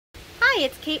Hi,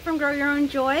 it's Kate from Grow Your Own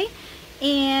Joy,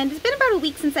 and it's been about a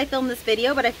week since I filmed this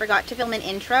video, but I forgot to film an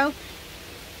intro,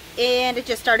 and it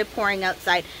just started pouring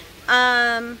outside.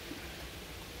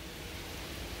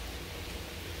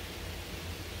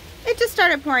 It just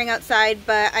started pouring outside,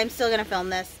 but I'm still gonna film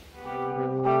this.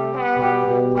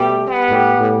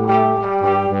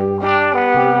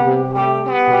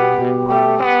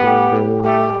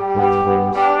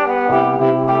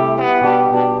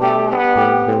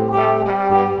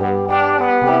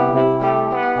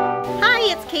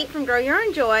 Grow Your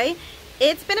Own Joy.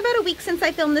 It's been about a week since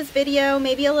I filmed this video,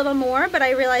 maybe a little more, but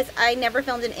I realized I never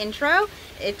filmed an intro.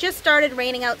 It just started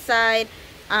raining outside,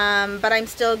 but I'm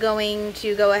still going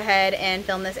to go ahead and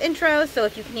film this intro, so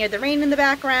if you can hear the rain in the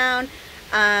background,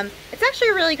 it's actually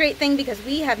a really great thing because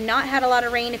we have not had a lot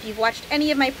of rain. If you've watched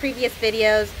any of my previous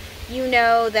videos, you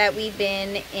know that we've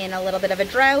been in a little bit of a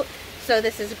drought, so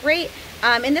this is great.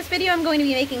 In this video I'm going to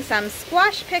be making some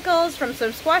squash pickles from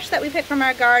some squash that we picked from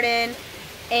our garden.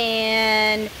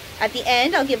 And at the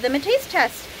end, I'll give them a taste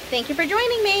test. Thank you for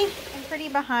joining me. I'm pretty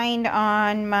behind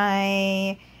on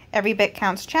my Every Bit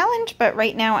Counts challenge, but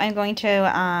right now I'm going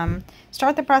to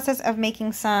start the process of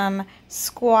making some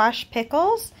squash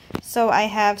pickles. So I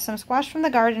have some squash from the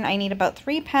garden. I need about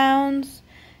 3 pounds.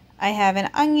 I have an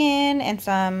onion and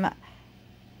some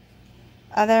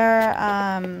other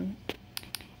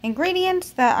ingredients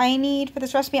that I need for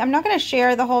this recipe. I'm not going to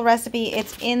share the whole recipe.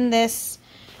 It's in this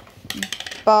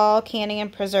Ball Canning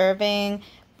and Preserving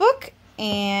book,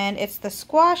 and it's the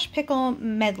Squash Pickle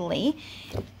Medley,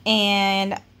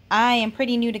 and I am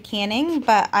pretty new to canning,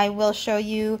 but I will show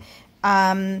you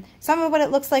some of what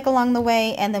it looks like along the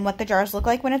way and then what the jars look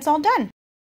like when it's all done.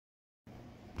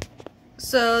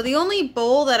 So the only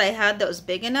bowl that I had that was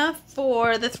big enough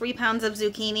for the 3 pounds of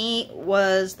zucchini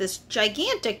was this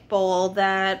gigantic bowl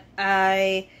that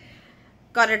I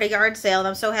got at a yard sale, and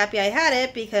I'm so happy I had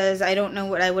it because I don't know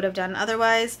what I would have done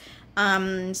otherwise.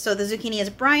 So the zucchini is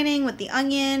brining with the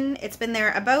onion. It's been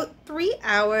there about 3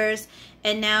 hours,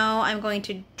 and now I'm going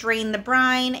to drain the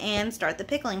brine and start the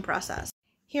pickling process.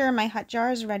 Here are my hot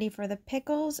jars ready for the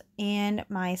pickles and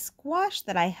my squash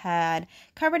that I had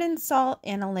covered in salt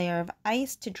and a layer of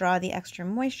ice to draw the extra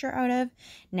moisture out of.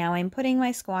 Now I'm putting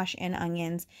my squash and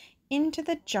onions into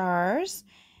the jars,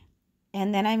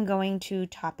 and then I'm going to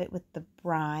top it with the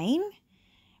brine.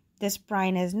 This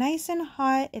brine is nice and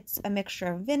hot. It's a mixture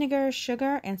of vinegar,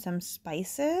 sugar, and some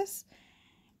spices.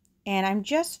 And I'm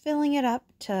just filling it up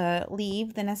to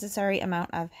leave the necessary amount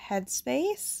of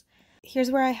headspace.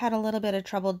 Here's where I had a little bit of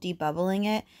trouble debubbling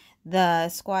it. The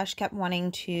squash kept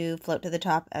wanting to float to the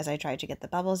top as I tried to get the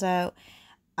bubbles out.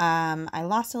 I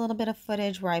lost a little bit of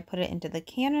footage where I put it into the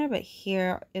canner, but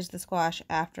here is the squash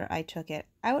after I took it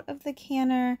out of the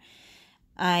canner.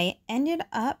 I ended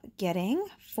up getting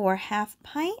 4 half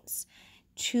pints,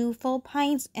 2 full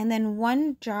pints, and then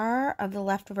 1 jar of the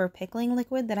leftover pickling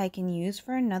liquid that I can use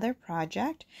for another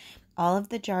project. All of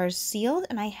the jars sealed,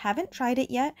 and I haven't tried it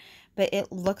yet, but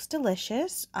it looks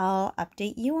delicious. I'll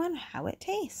update you on how it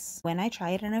tastes when I try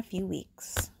it in a few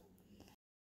weeks.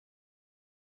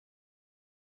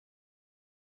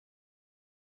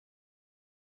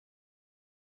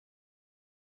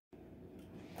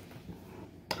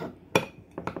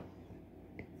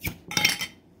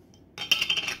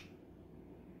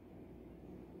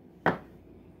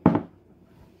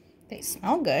 They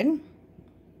smell good.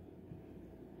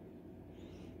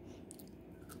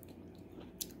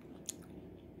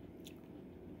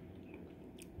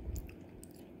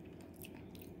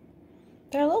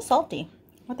 They're a little salty,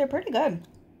 but they're pretty good.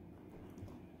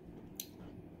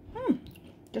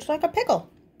 Just like a pickle.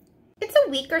 It's a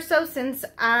week or so since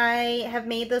I have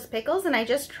made those pickles, and I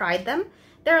just tried them.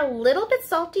 They're a little bit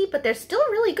salty, but they're still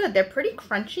really good. They're pretty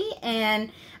crunchy,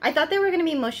 and I thought they were going to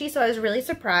be mushy, so I was really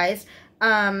surprised.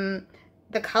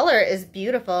 The color is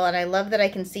beautiful, and I love that I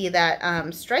can see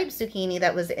that striped zucchini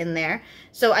that was in there.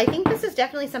 So I think this is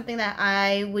definitely something that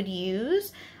I would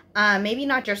use. Maybe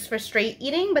not just for straight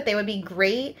eating, but they would be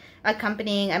great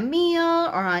accompanying a meal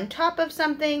or on top of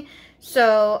something.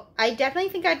 So I definitely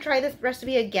think I'd try this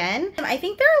recipe again. I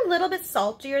think they're a little bit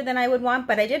saltier than I would want,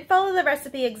 but I did follow the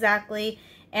recipe exactly,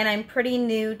 and I'm pretty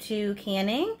new to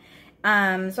canning.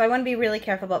 So I want to be really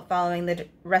careful about following the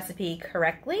recipe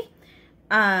correctly.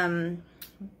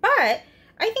 But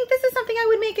I think this is something I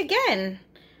would make again.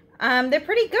 They're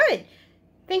pretty good.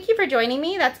 Thank you for joining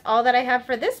me. That's all that I have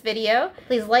for this video.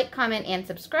 Please like, comment, and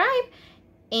subscribe,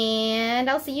 and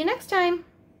I'll see you next time.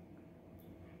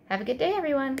 Have a good day,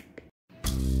 everyone.